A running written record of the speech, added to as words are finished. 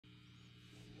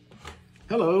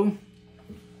Hello.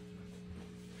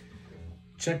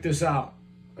 Check this out.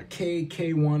 A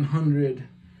K100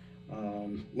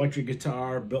 electric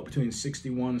guitar built between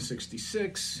 61 and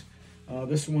 66.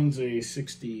 This one's a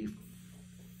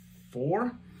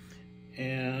 64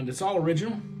 and it's all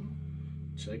original.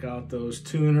 Check out those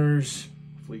tuners.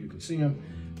 Hopefully you can see them.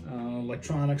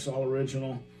 Electronics all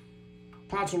original.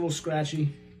 Pot's a little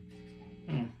scratchy.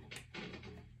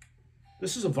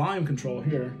 This is a volume control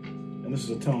here, and this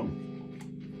is a tone.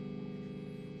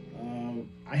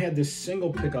 I had this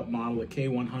single pickup model, the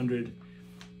K100,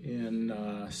 in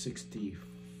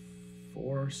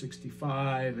 64,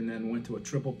 65, and then went to a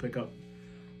triple pickup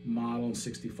model in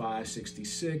 65,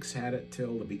 66, had it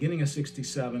till the beginning of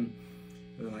 67,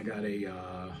 and then I got a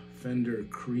Fender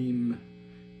Cream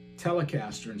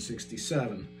Telecaster in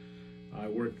 67. I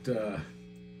worked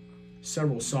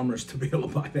several summers to be able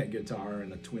to buy that guitar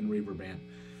and a twin reverb amp.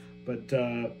 But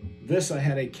this, I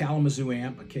had a Kalamazoo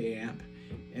amp, a K amp,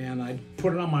 and I'd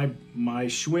put it on my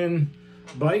Schwinn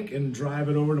bike and drive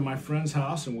it over to my friend's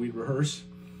house and we'd rehearse.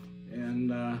 And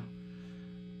the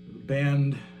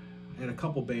band, I had a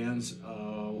couple bands.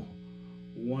 The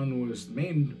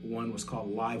main one was called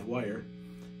Live Wire,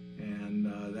 and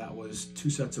that was two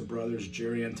sets of brothers,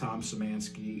 Jerry and Tom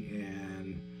Szymanski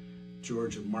and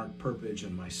George and Mark Perpage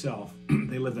and myself.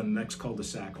 They lived in the next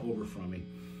cul-de-sac over from me.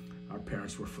 Our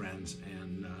parents were friends,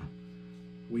 and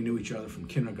we knew each other from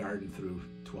kindergarten through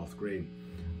 12th grade.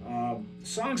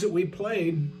 Songs that we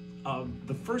played,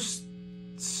 the first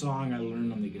song I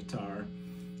learned on the guitar,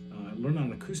 I learned on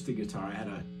an acoustic guitar. I had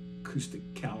an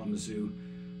acoustic Kalamazoo.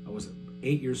 I was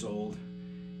 8 years old,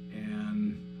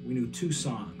 and we knew two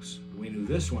songs. We knew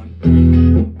this one,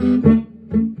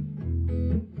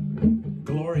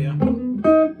 Gloria. We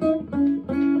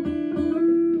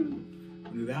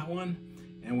knew that one,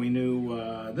 and we knew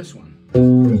this one.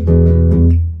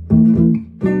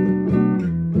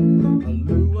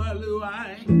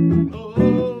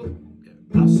 Oh,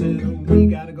 I said we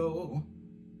gotta go.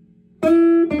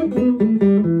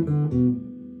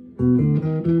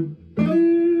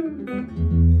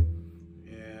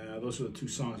 Yeah, those were the two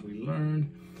songs we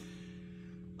learned.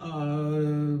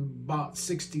 About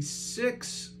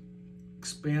 66,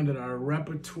 expanded our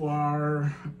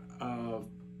repertoire of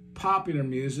popular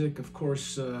music. Of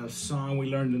course, a song we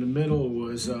learned in the middle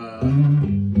was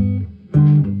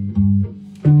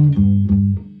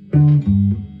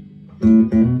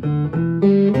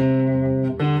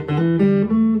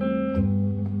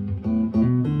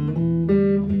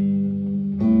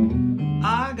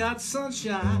I got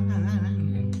sunshine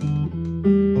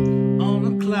on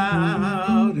a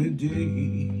cloudy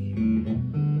day.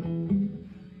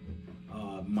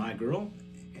 My Girl,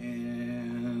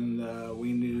 and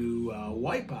we knew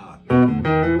Wipeout.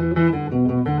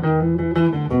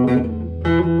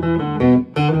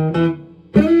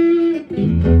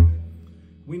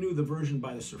 We knew the version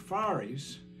by the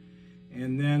Safaris,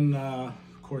 and then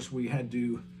of course we had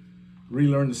to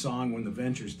relearn the song when the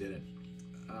Ventures did it.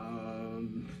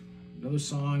 Another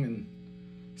song in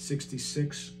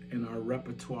 66 in our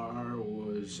repertoire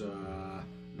was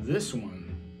this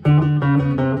one.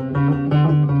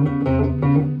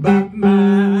 Batman,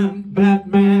 Batman,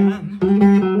 Batman,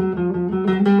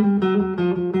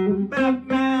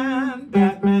 Batman,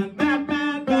 Batman,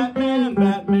 Batman,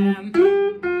 Batman.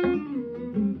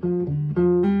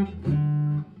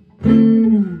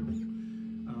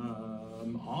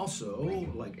 Also,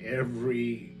 like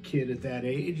every kid at that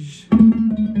age,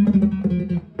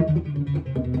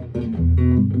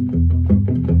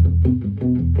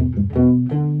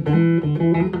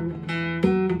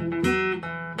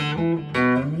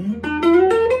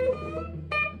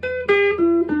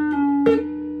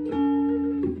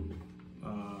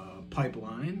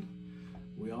 Pipeline.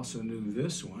 We also knew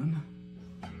this one.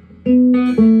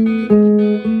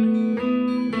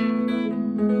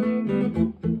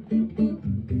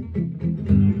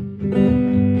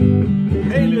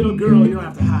 Hey little girl, you don't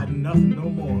have to hide nothing no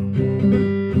more.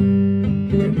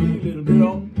 Hey little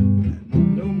girl,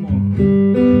 no more.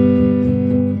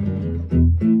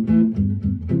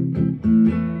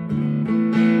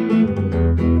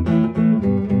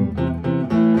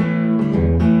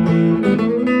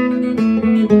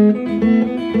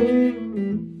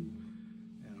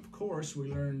 We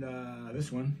learned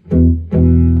this one.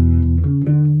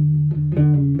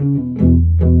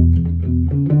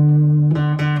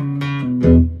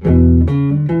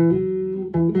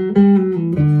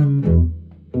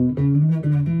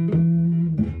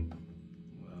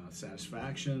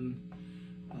 Satisfaction.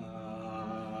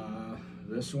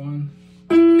 This one.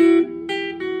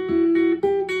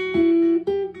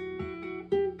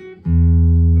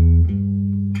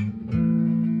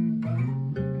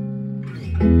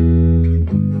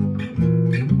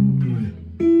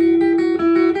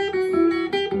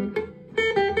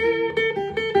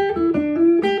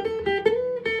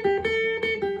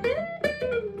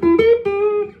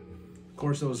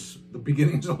 course, those the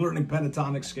beginnings of learning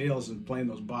pentatonic scales and playing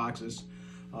those boxes.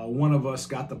 One of us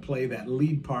got to play that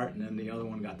lead part, and then the other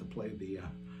one got to play the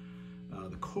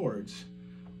chords.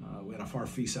 We had a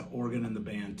Farfisa organ in the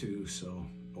band too, so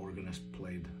the organist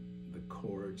played the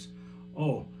chords.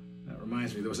 Oh, that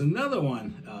reminds me, there was another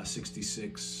one,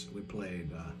 66, we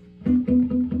played.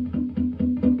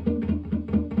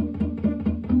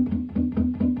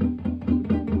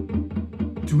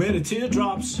 Too many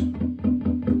teardrops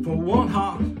for one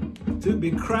heart to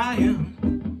be crying.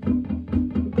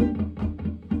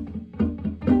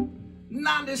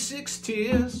 96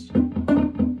 tears.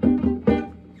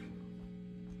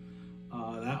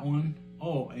 That one.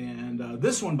 Oh, and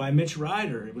this one by Mitch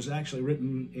Ryder. It was actually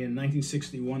written in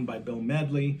 1961 by Bill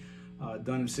Medley,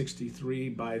 done in 63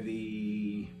 by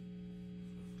the,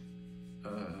 I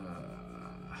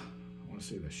want to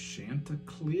say the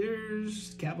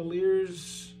Chanticleers,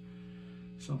 Cavaliers,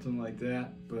 something like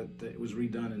that. But it was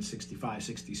redone in 65,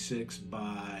 66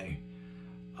 by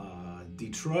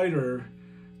Detroiter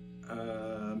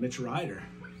Mitch Ryder.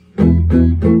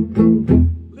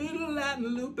 Little Latin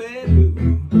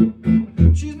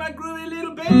loop-a-loo, she's my groovy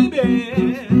little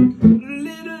baby.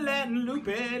 Little Latin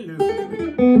loop-a-loo.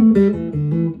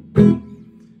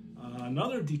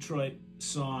 Another Detroit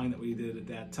song that we did at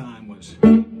that time was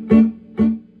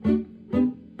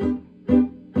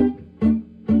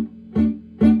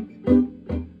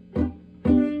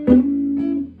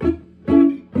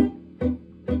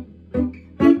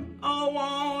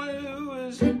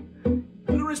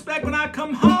respect when I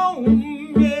come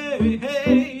home, yeah, hey,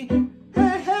 hey,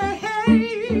 hey, hey,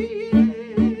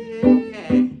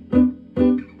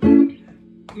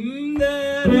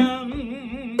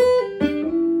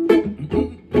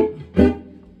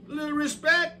 little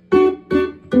respect.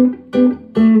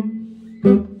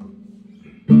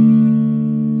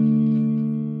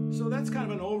 So that's kind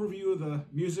of an overview of the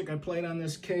music I played on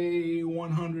this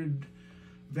K100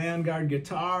 Vanguard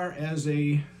guitar as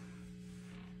a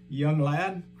young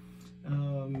lad.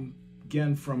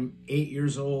 Again, from 8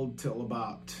 years old till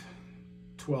about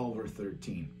 12 or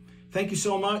 13. Thank you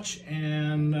so much,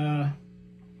 and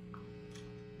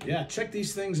yeah, check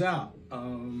these things out.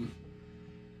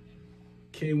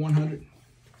 K100.